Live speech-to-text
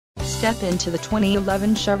step into the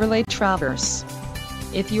 2011 Chevrolet Traverse.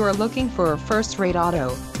 If you are looking for a first-rate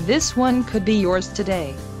auto, this one could be yours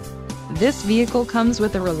today. This vehicle comes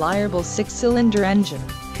with a reliable 6-cylinder engine,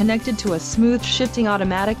 connected to a smooth shifting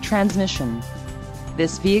automatic transmission.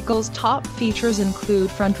 This vehicle's top features include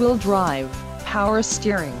front-wheel drive, power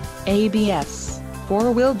steering, ABS,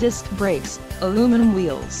 4-wheel disc brakes, aluminum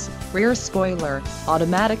wheels, rear spoiler,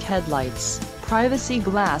 automatic headlights, privacy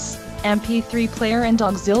glass, MP3 player and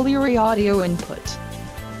auxiliary audio input.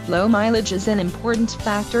 Low mileage is an important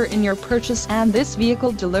factor in your purchase, and this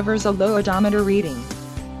vehicle delivers a low odometer reading.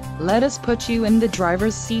 Let us put you in the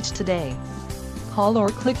driver's seat today. Call or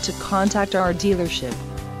click to contact our dealership.